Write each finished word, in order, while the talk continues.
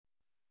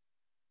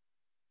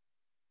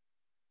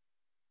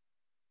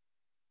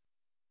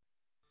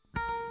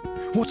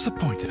What's the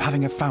point of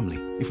having a family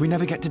if we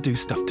never get to do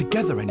stuff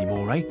together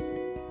anymore, eh?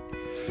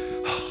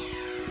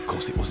 Of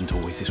course, it wasn't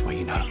always this way,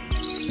 you know.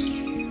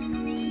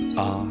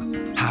 Ah,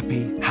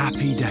 happy,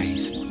 happy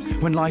days,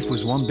 when life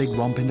was one big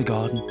romp in the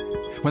garden,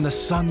 when the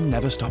sun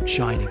never stopped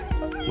shining,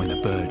 when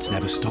the birds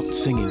never stopped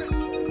singing,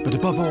 but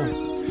above all,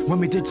 when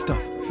we did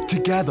stuff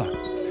together,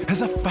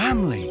 as a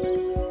family.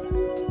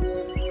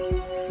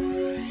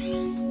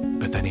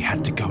 But then he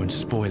had to go and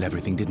spoil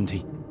everything, didn't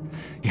he?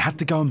 He had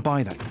to go and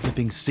buy that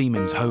flipping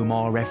Siemens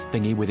HomeRF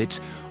thingy with its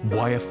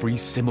wire-free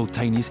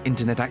simultaneous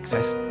internet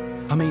access.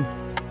 I mean,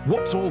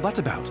 what's all that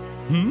about?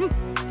 I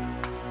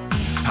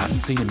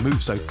hadn't seen him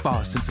move so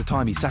fast since the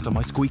time he sat on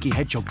my squeaky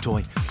hedgehog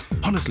toy.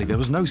 Honestly, there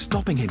was no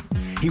stopping him.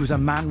 He was a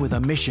man with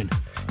a mission,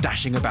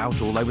 dashing about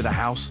all over the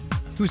house.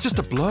 He was just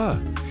a blur,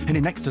 and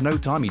in next to no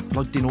time he'd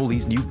plugged in all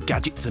these new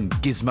gadgets and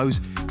gizmos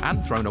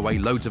and thrown away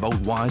loads of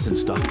old wires and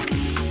stuff.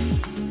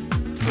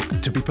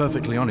 Look, to be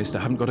perfectly honest, I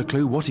haven't got a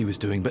clue what he was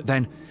doing, but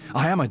then,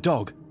 I am a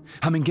dog.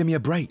 I mean, give me a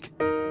break.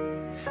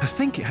 I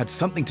think it had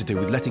something to do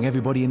with letting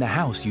everybody in the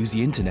house use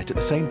the internet at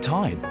the same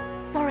time.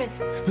 Boris.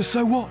 But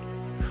so what?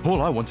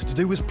 All I wanted to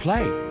do was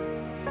play.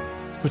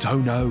 But oh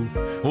no,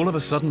 all of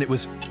a sudden it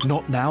was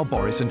not now,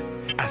 Boris, and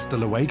hasta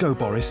luego,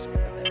 Boris.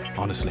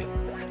 Honestly,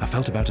 I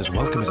felt about as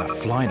welcome as a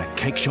fly in a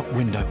cake shop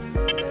window.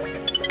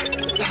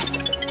 Yes!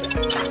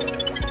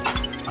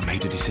 I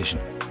made a decision.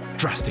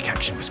 Drastic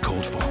action was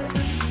called for.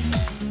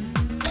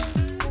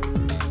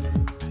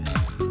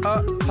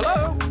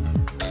 Hello?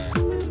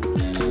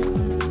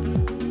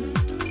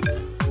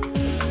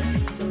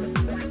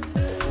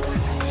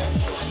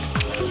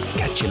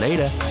 Catch you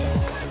later.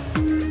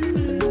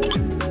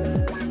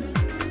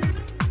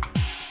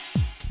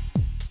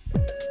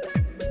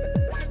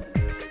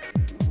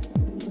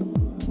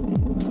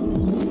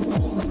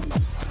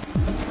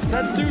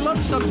 Let's do lunch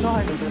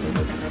sometime.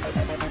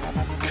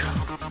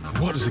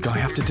 What does the guy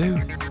have to do?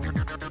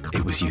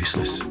 It was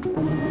useless.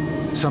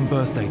 Some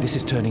birthday this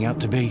is turning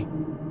out to be.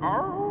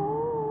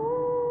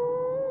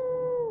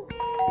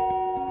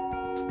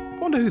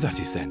 Wonder who that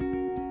is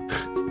then?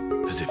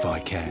 As if I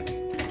care.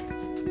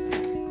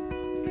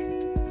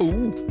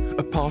 Ooh,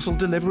 a parcel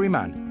delivery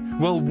man.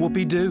 Well,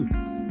 whoopee-doo.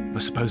 I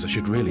suppose I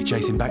should really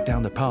chase him back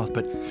down the path,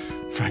 but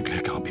frankly,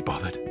 I can't be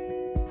bothered.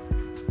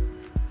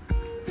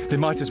 They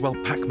might as well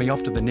pack me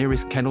off to the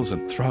nearest kennels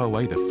and throw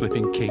away the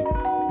flipping key.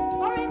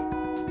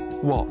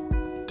 What?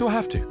 Do I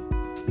have to?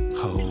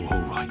 Oh,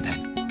 all right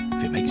then,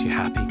 if it makes you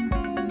happy.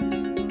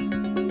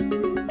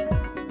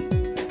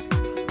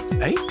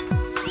 Hey?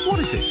 What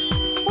is this?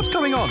 What's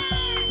going on?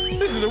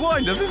 This is a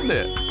wind-up, isn't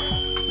it?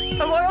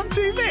 Am I on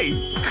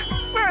TV?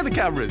 Where are the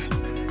cameras?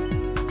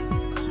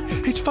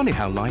 It's funny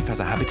how life has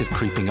a habit of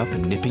creeping up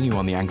and nipping you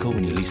on the ankle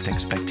when you least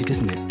expect it,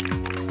 isn't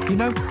it? You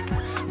know,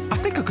 I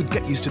think I could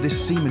get used to this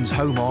Siemens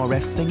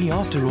HomeRF thingy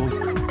after all.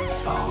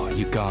 Oh,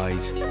 you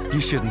guys,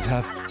 you shouldn't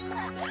have.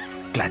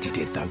 Glad you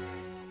did, though.